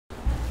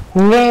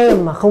Nghe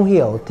mà không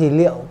hiểu thì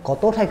liệu có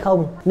tốt hay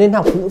không? Nên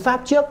học ngữ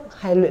pháp trước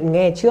hay luyện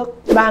nghe trước?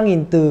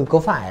 3.000 từ có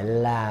phải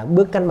là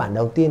bước căn bản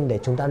đầu tiên để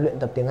chúng ta luyện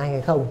tập tiếng Anh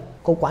hay không?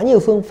 Có quá nhiều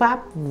phương pháp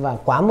và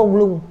quá mông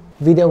lung.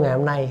 Video ngày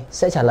hôm nay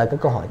sẽ trả lời các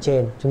câu hỏi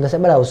trên. Chúng ta sẽ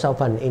bắt đầu sau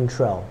phần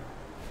intro.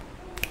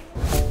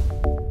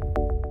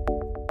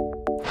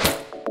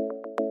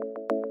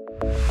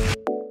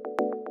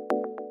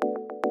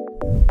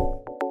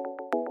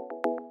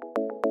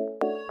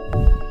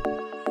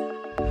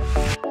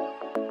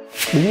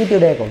 Đúng như tiêu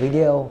đề của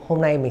video,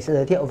 hôm nay mình sẽ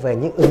giới thiệu về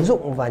những ứng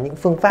dụng và những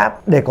phương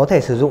pháp để có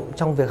thể sử dụng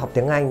trong việc học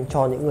tiếng Anh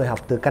cho những người học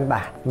từ căn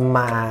bản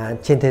mà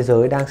trên thế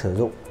giới đang sử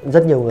dụng.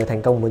 Rất nhiều người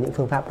thành công với những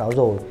phương pháp đó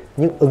rồi,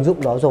 những ứng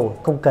dụng đó rồi,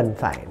 không cần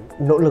phải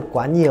nỗ lực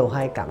quá nhiều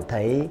hay cảm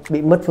thấy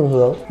bị mất phương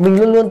hướng. Mình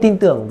luôn luôn tin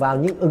tưởng vào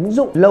những ứng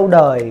dụng lâu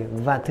đời,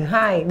 và thứ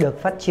hai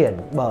được phát triển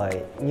bởi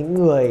những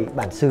người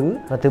bản xứ,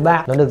 và thứ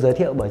ba nó được giới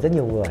thiệu bởi rất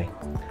nhiều người.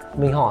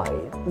 Mình hỏi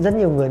rất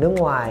nhiều người nước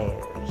ngoài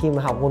khi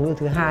mà học ngôn ngữ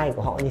thứ hai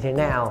của họ như thế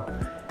nào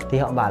thì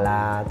họ bảo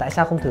là tại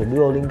sao không thử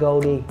Duolingo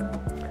đi.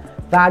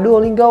 Và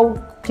Duolingo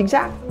chính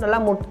xác nó là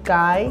một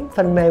cái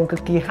phần mềm cực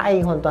kỳ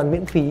hay, hoàn toàn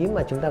miễn phí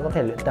mà chúng ta có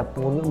thể luyện tập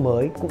ngôn ngữ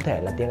mới, cụ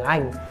thể là tiếng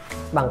Anh,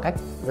 bằng cách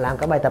làm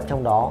các bài tập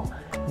trong đó.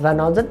 Và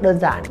nó rất đơn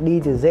giản,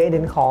 đi từ dễ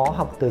đến khó,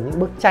 học từ những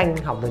bức tranh,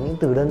 học từ những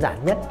từ đơn giản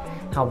nhất,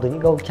 học từ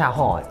những câu chào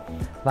hỏi,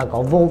 và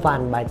có vô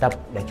vàn bài tập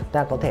để chúng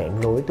ta có thể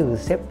nối từ,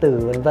 xếp từ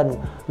vân vân,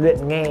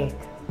 luyện nghe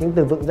những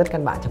từ vựng rất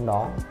căn bản trong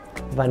đó.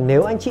 Và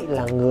nếu anh chị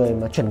là người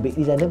mà chuẩn bị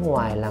đi ra nước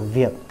ngoài làm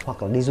việc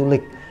hoặc là đi du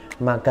lịch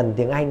mà cần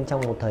tiếng Anh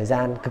trong một thời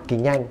gian cực kỳ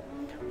nhanh,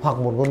 hoặc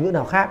một ngôn ngữ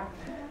nào khác,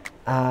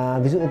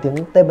 ví dụ như tiếng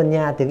Tây Ban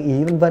Nha, tiếng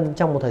Ý vân vân,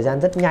 trong một thời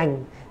gian rất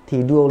nhanh,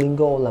 thì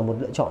Duolingo là một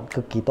lựa chọn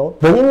cực kỳ tốt.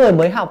 Với những người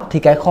mới học thì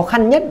cái khó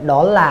khăn nhất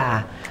đó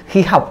là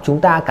khi học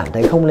chúng ta cảm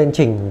thấy không lên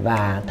trình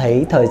và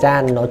thấy thời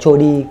gian nó trôi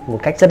đi một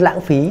cách rất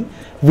lãng phí.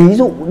 Ví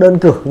dụ đơn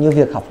cử như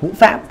việc học ngữ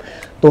pháp,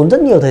 tốn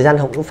rất nhiều thời gian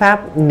học ngữ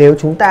pháp. Nếu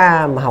chúng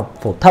ta mà học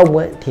phổ thông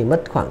ấy thì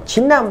mất khoảng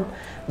 9 năm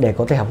để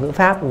có thể học ngữ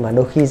pháp, mà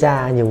đôi khi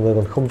ra nhiều người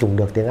còn không dùng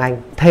được tiếng Anh.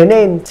 Thế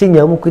nên xin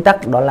nhớ một quy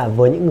tắc, đó là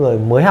với những người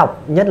mới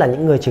học, nhất là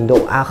những người trình độ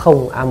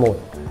A0, A1,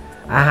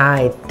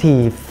 A2,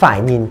 thì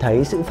phải nhìn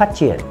thấy sự phát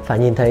triển, phải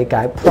nhìn thấy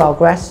cái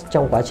progress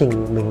trong quá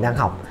trình mình đang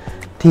học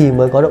thì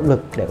mới có động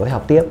lực để có thể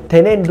học tiếp.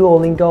 Thế nên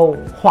Duolingo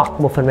hoặc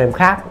một phần mềm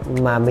khác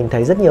mà mình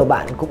thấy rất nhiều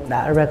bạn cũng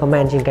đã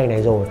recommend trên kênh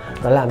này rồi,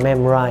 đó là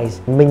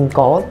Memrise. Mình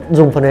có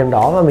dùng phần mềm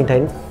đó và mình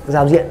thấy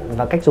giao diện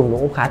và cách dùng nó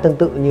cũng khá tương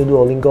tự như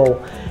Duolingo.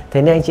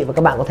 Thế nên anh chị và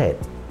các bạn có thể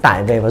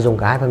tải về và dùng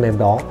cả hai phần mềm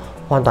đó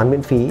hoàn toàn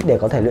miễn phí để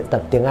có thể luyện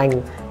tập tiếng Anh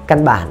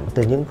căn bản,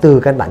 từ những từ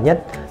căn bản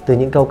nhất, từ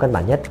những câu căn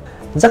bản nhất.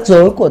 Rắc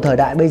rối của thời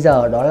đại bây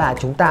giờ đó là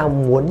chúng ta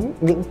muốn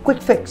những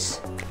quick fix,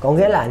 có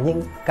nghĩa là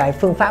những cái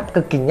phương pháp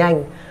cực kỳ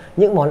nhanh,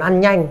 những món ăn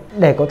nhanh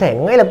để có thể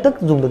ngay lập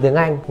tức dùng được tiếng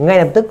Anh, ngay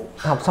lập tức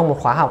học xong một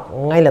khóa học,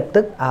 ngay lập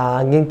tức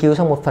nghiên cứu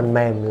xong một phần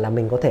mềm là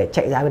mình có thể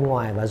chạy ra bên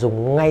ngoài và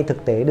dùng ngay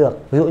thực tế được.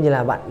 Ví dụ như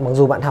là mặc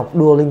dù bạn học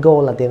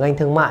Duolingo là tiếng Anh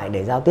thương mại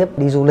để giao tiếp,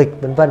 đi du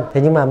lịch vân vân,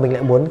 thế nhưng mà mình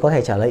lại muốn có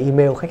thể trả lời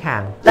email khách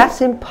hàng.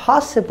 That's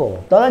impossible.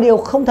 Đó là điều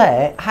không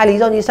thể. Hai lý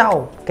do như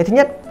sau. Cái thứ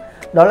nhất,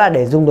 đó là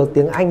để dùng được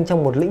tiếng Anh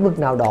trong một lĩnh vực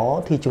nào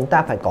đó thì chúng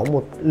ta phải có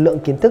một lượng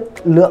kiến thức,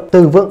 lượng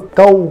từ vựng,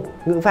 câu,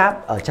 ngữ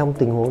pháp ở trong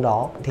tình huống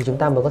đó thì chúng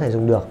ta mới có thể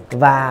dùng được.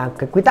 Và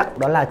cái quy tắc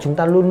đó là chúng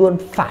ta luôn luôn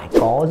phải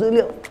có dữ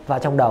liệu vào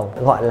trong đầu,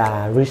 gọi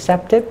là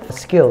receptive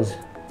skills,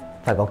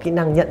 phải có kỹ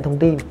năng nhận thông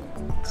tin.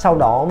 Sau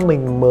đó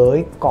mình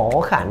mới có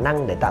khả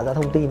năng để tạo ra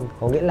thông tin,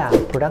 có nghĩa là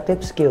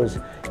productive skills.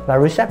 Và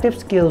receptive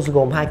skills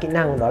gồm hai kỹ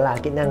năng, đó là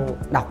kỹ năng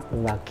đọc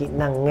và kỹ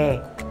năng nghe.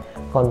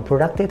 Còn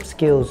productive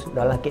skills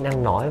đó là kỹ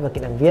năng nói và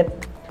kỹ năng viết.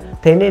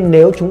 Thế nên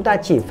nếu chúng ta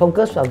chỉ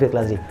focus vào việc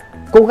là gì?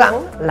 Cố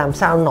gắng làm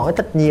sao nói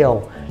thật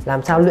nhiều,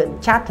 làm sao luyện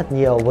chat thật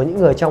nhiều với những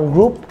người trong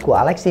group của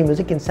Alexi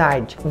Music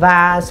Inside.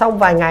 Và sau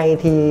vài ngày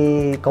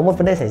thì có một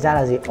vấn đề xảy ra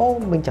là gì?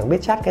 Mình chẳng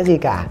biết chat cái gì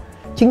cả.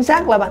 Chính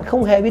xác là bạn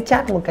không hề biết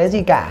chat một cái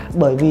gì cả,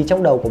 bởi vì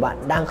trong đầu của bạn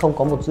đang không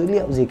có một dữ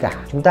liệu gì cả.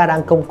 Chúng ta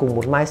đang không cùng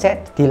một mindset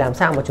thì làm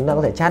sao mà chúng ta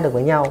có thể chat được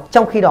với nhau.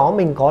 Trong khi đó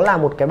mình có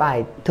làm một cái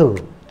bài thử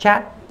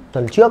chat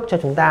tuần trước cho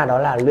chúng ta, đó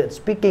là luyện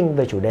speaking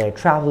về chủ đề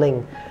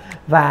traveling.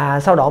 Và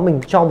sau đó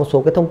mình cho một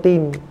số cái thông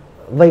tin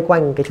vây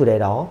quanh cái chủ đề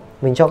đó.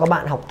 Mình cho các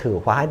bạn học thử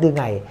khóa 24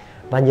 ngày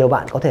và nhiều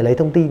bạn có thể lấy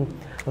thông tin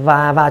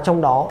và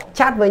trong đó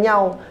chat với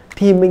nhau.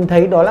 Thì mình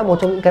thấy đó là một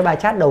trong những cái bài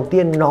chat đầu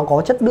tiên nó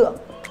có chất lượng,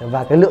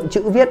 và cái lượng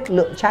chữ viết,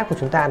 lượng chat của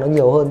chúng ta nó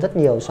nhiều hơn rất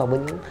nhiều so với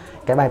những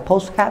cái bài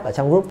post khác ở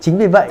trong group. Chính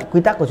vì vậy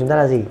quy tắc của chúng ta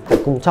là gì? Phải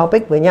cùng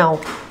topic với nhau.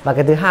 Và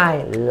cái thứ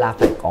hai là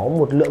phải có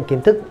một lượng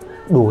kiến thức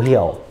đủ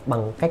hiểu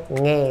bằng cách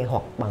nghe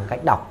hoặc bằng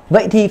cách đọc.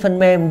 Vậy thì phần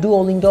mềm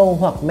Duolingo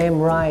hoặc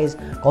Memrise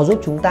có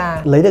giúp chúng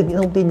ta lấy được những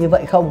thông tin như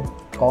vậy không?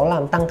 Có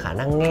làm tăng khả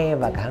năng nghe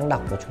và khả năng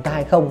đọc của chúng ta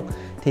hay không?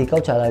 Thì câu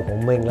trả lời của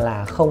mình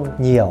là không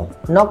nhiều.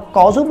 Nó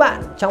có giúp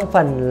bạn trong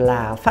phần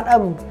là phát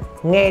âm,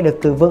 nghe được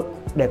từ vựng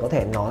để có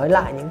thể nói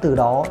lại những từ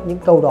đó, những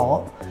câu đó.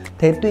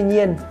 Thế tuy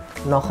nhiên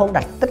nó không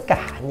đặt tất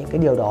cả những cái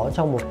điều đó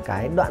trong một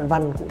cái đoạn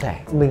văn cụ thể.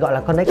 Mình gọi là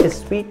connected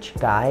speech.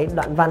 Cái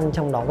đoạn văn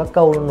trong đó các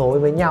câu nó nối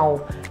với nhau,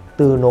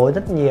 từ nối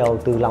rất nhiều,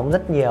 từ lóng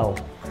rất nhiều.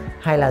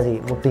 hay là gì,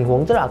 một tình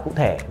huống rất là cụ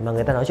thể mà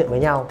người ta nói chuyện với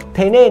nhau.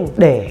 Thế nên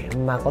để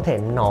mà có thể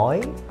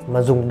nói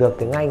mà dùng được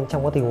tiếng Anh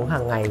trong các tình huống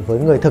hàng ngày với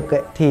người thực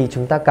ấy, thì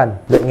chúng ta cần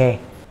luyện nghe.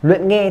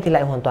 Luyện nghe thì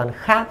lại hoàn toàn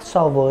khác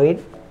so với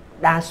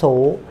đa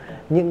số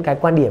những cái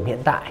quan điểm hiện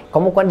tại. Có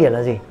một quan điểm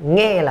là gì?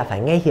 Nghe là phải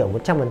nghe hiểu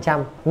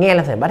 100%, nghe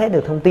là phải bắt hết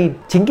được thông tin.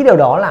 Chính cái điều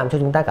đó làm cho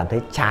chúng ta cảm thấy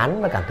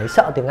chán và cảm thấy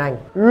sợ tiếng Anh.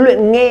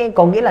 Luyện nghe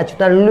có nghĩa là chúng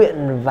ta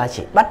luyện và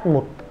chỉ bắt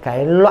một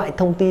cái loại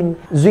thông tin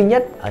duy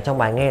nhất ở trong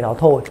bài nghe đó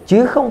thôi,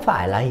 chứ không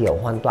phải là hiểu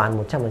hoàn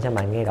toàn 100%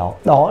 bài nghe đó.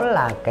 Đó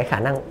là cái khả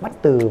năng bắt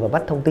từ và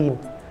bắt thông tin.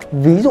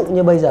 Ví dụ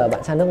như bây giờ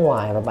bạn sang nước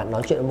ngoài và bạn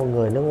nói chuyện với một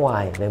người nước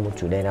ngoài về một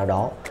chủ đề nào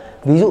đó.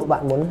 Ví dụ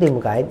bạn muốn tìm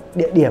một cái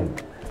địa điểm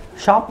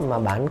shop mà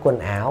bán quần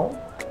áo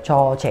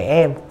cho trẻ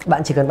em,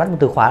 bạn chỉ cần bắt một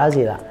từ khóa là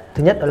gì ạ?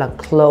 Thứ nhất đó là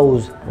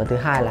clothes và thứ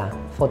hai là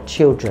for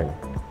children.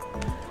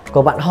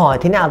 Còn bạn hỏi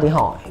thế nào thì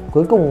hỏi,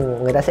 cuối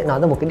cùng người ta sẽ nói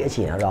ra một cái địa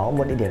chỉ nào đó,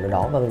 một địa điểm nào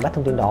đó và mình bắt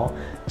thông tin đó.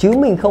 Chứ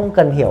mình không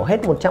cần hiểu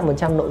hết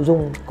 100% nội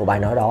dung của bài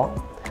nói đó.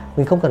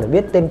 Mình không cần phải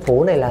biết tên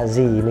phố này là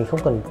gì, mình không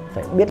cần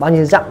phải biết bao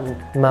nhiêu dặm,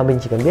 mà mình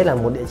chỉ cần biết là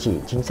một địa chỉ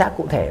chính xác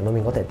cụ thể mà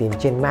mình có thể tìm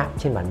trên map,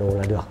 trên bản đồ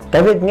là được.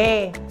 Cái việc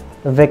nghe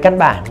về căn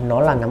bản nó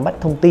là nắm bắt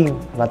thông tin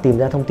và tìm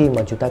ra thông tin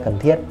mà chúng ta cần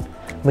thiết.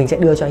 Mình sẽ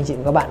đưa cho anh chị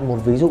và các bạn một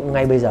ví dụ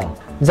ngay bây giờ.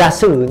 Giả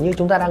sử như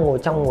chúng ta đang ngồi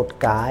trong một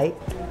cái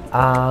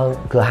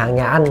cửa hàng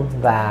nhà ăn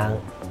và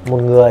một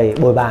người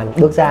bồi bàn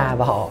bước ra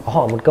và họ có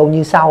hỏi một câu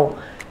như sau.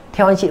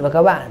 Theo anh chị và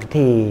các bạn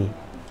thì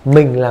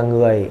mình là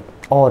người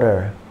order,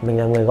 mình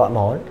là người gọi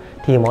món,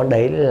 thì món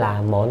đấy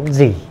là món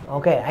gì?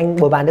 Ok, anh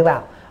bồi bàn bước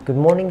vào. Good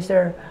morning sir,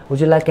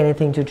 would you like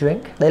anything to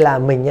drink? Đây là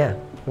mình nha,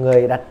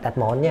 người đặt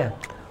món nha.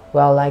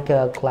 Well, like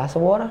a glass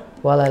of water.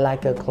 Well, I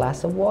like a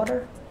glass of water.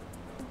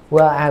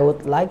 Well, I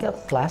would like a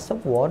glass of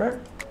water.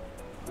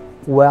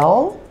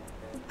 Well,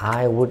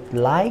 I would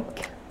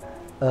like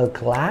a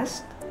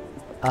glass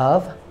of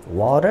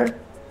water.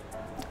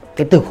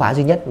 Cái từ khóa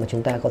duy nhất mà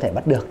chúng ta có thể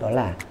bắt được đó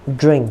là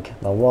drink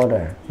và water,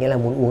 nghĩa là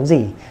muốn uống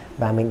gì,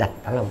 và mình đặt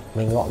đó là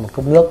mình gọi một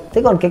cốc nước.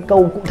 Thế còn cái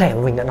câu cụ thể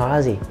mà mình đã nói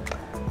là gì?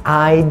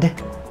 I'd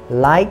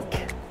like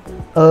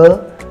a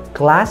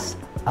glass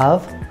of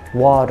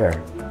water.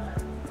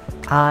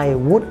 I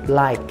would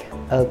like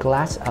a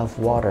glass of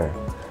water.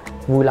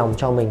 Vui lòng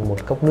cho mình một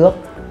cốc nước.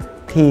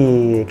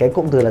 Thì cái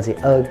cụm từ là gì?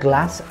 A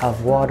glass of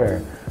water.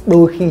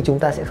 Đôi khi chúng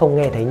ta sẽ không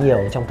nghe thấy nhiều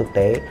trong thực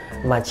tế,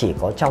 mà chỉ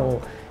có trong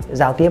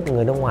giao tiếp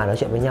người nước ngoài nói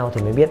chuyện với nhau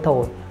thì mới biết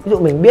thôi. Ví dụ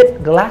mình biết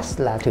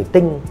glass là thủy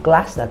tinh,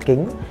 glass là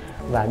kính,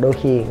 và đôi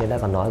khi người ta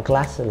còn nói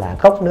glass là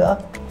cốc nữa.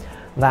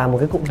 Và một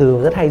cái cụm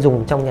từ rất hay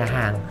dùng trong nhà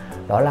hàng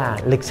đó là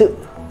lịch sự.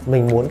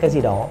 Mình muốn cái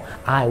gì đó,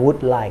 I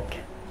would like,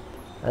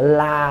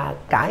 là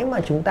cái mà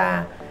chúng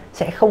ta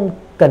sẽ không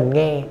cần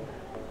nghe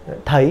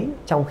thấy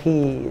trong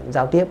khi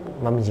giao tiếp,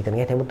 mà mình chỉ cần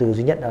nghe thấy một từ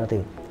duy nhất, đó là từ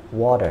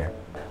water.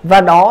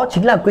 Và đó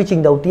chính là quy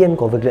trình đầu tiên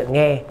của việc luyện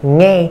nghe.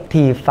 Nghe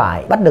thì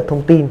phải bắt được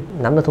thông tin,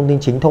 nắm được thông tin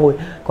chính thôi.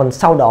 Còn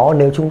sau đó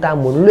nếu chúng ta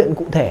muốn luyện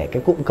cụ thể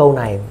cái cụm câu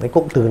này, cái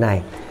cụm từ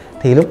này,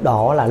 thì lúc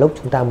đó là lúc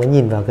chúng ta mới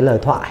nhìn vào cái lời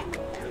thoại.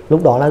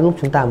 Lúc đó là lúc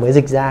chúng ta mới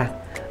dịch ra.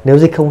 Nếu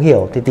dịch không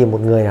hiểu thì tìm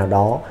một người nào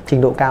đó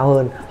trình độ cao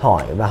hơn,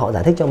 hỏi và họ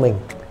giải thích cho mình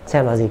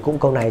xem là gì cụm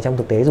câu này trong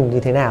thực tế dùng như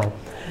thế nào.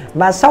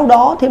 Và sau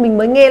đó thì mình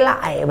mới nghe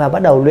lại và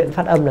bắt đầu luyện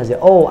phát âm là gì?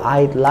 Oh,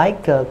 I'd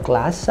like a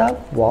glass of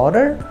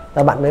water.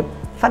 Và bạn mới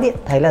phát hiện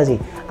thấy là gì?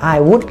 I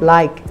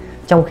would like.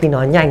 Trong khi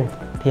nói nhanh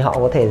thì họ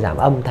có thể giảm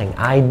âm thành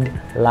I'd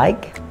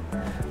like.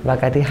 Và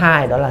cái thứ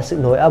hai đó là sự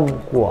nối âm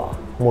của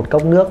một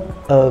cốc nước,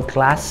 a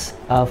glass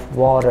of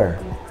water.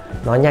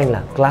 Nói nhanh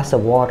là glass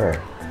of water.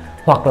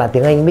 Hoặc là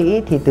tiếng Anh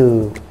Mỹ thì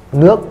từ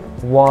nước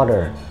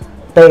water,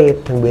 T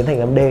thường biến thành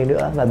âm D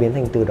nữa và biến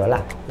thành từ đó là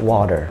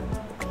water.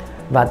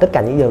 Và tất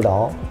cả những điều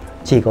đó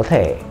chỉ có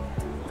thể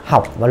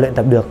học và luyện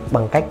tập được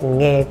bằng cách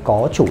nghe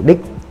có chủ đích,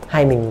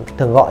 hay mình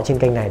thường gọi trên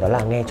kênh này đó là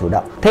nghe chủ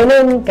động. Thế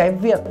nên cái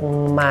việc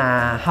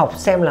mà học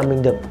xem là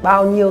mình được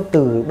bao nhiêu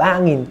từ,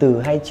 3.000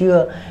 từ hay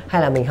chưa,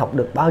 hay là mình học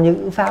được bao nhiêu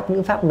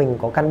ngữ pháp mình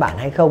có căn bản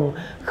hay không,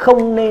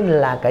 không nên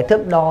là cái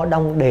thước đo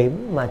đong đếm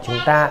mà chúng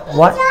ta...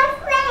 What?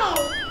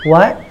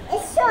 What?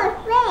 It's your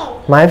friend.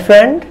 My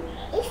friend?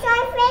 It's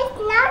your friend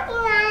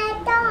knocking on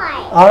the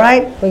door.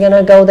 Alright, we're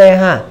gonna go there,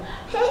 huh?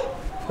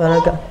 Gonna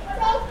go.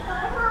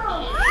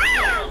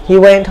 He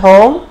went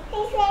home? He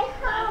went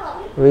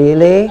home.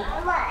 Really?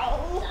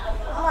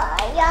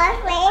 Your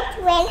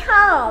friend went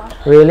home.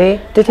 Really?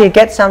 Did he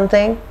get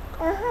something?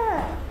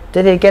 Uh-huh.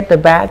 Did he get the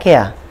bag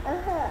here?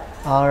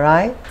 Uh-huh.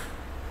 Alright.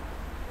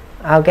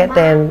 I'll get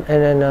there and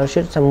then I'll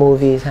shoot some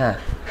movies, huh?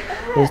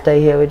 You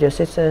stay here with your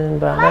sister and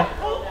brother?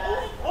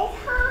 It's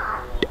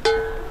hot.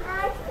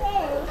 I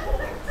think.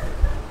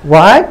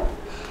 What?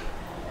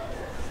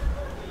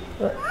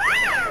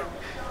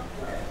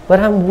 But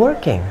I'm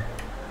working.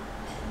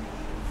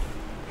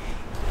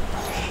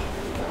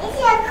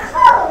 It's a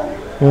cold.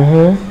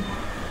 Mm-hmm.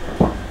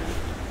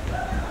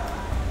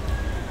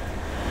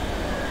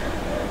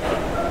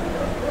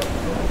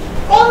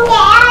 Đừng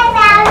kẹo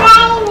vào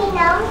đây mình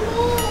nóng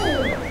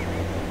đi.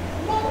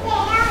 Đừng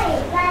kẹo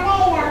vào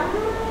đây nóng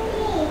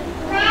đi.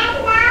 Mát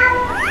lắm.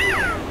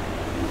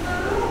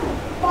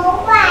 Bố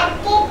quạt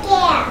cái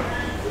kẹo.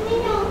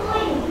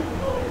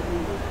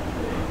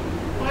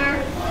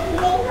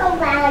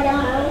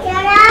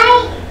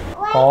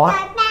 Có. Where's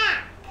my bag?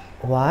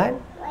 What?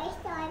 Where's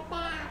my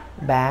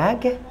bag?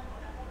 Bag?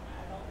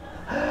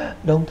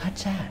 Don't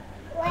touch that.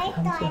 Where's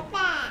my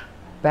bag?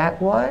 Bag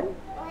what?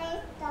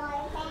 Where's my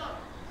bag?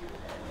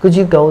 Could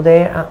you go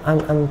there?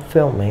 I'm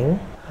filming.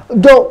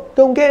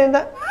 Don't get in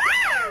that.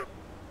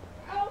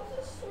 I'm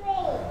just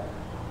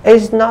swing.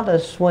 It's not a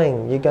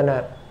swing. You're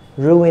gonna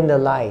ruin the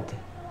light.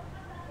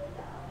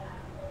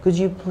 Could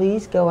you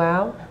please go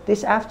out?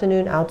 This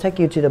afternoon I'll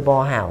take you to the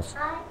ball house.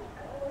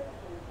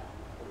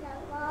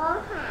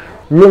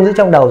 Luôn giữ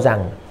trong đầu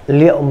rằng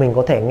liệu mình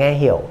có thể nghe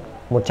hiểu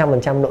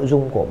 100% nội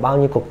dung của bao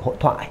nhiêu cuộc hội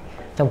thoại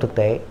trong thực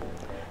tế,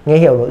 nghe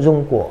hiểu nội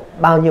dung của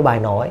bao nhiêu bài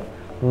nói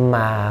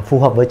mà phù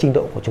hợp với trình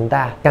độ của chúng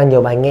ta. Càng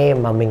nhiều bài nghe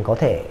mà mình có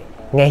thể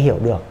nghe hiểu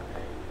được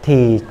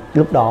thì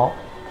lúc đó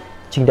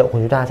trình độ của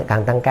chúng ta sẽ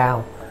càng tăng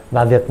cao,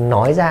 và việc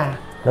nói ra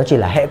nó chỉ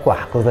là hệ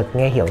quả của việc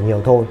nghe hiểu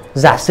nhiều thôi.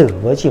 Giả sử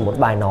với chỉ một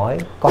bài nói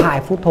có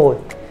 2 phút thôi,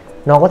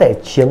 nó có thể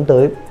chiếm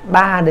tới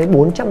 3 đến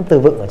 400 từ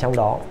vựng ở trong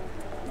đó.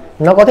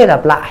 Nó có thể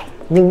lặp lại,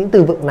 nhưng những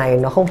từ vựng này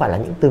nó không phải là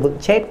những từ vựng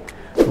chết,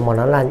 mà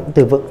nó là những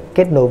từ vựng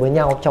kết nối với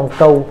nhau trong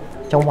câu,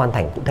 trong hoàn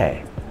thành cụ thể.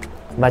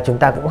 Và chúng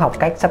ta cũng học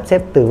cách sắp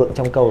xếp từ vựng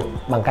trong câu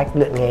bằng cách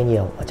luyện nghe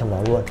nhiều ở trong đó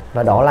luôn.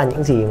 Và đó là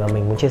những gì mà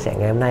mình muốn chia sẻ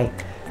ngày hôm nay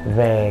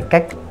về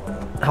cách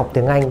học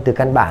tiếng Anh từ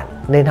căn bản.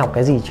 Nên học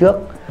cái gì trước,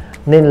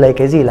 nên lấy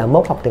cái gì là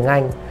mốc học tiếng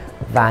Anh,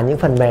 và những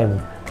phần mềm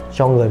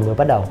cho người mới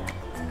bắt đầu.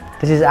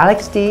 This is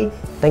Alex T.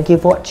 Thank you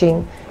for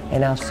watching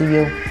and I'll see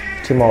you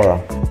tomorrow.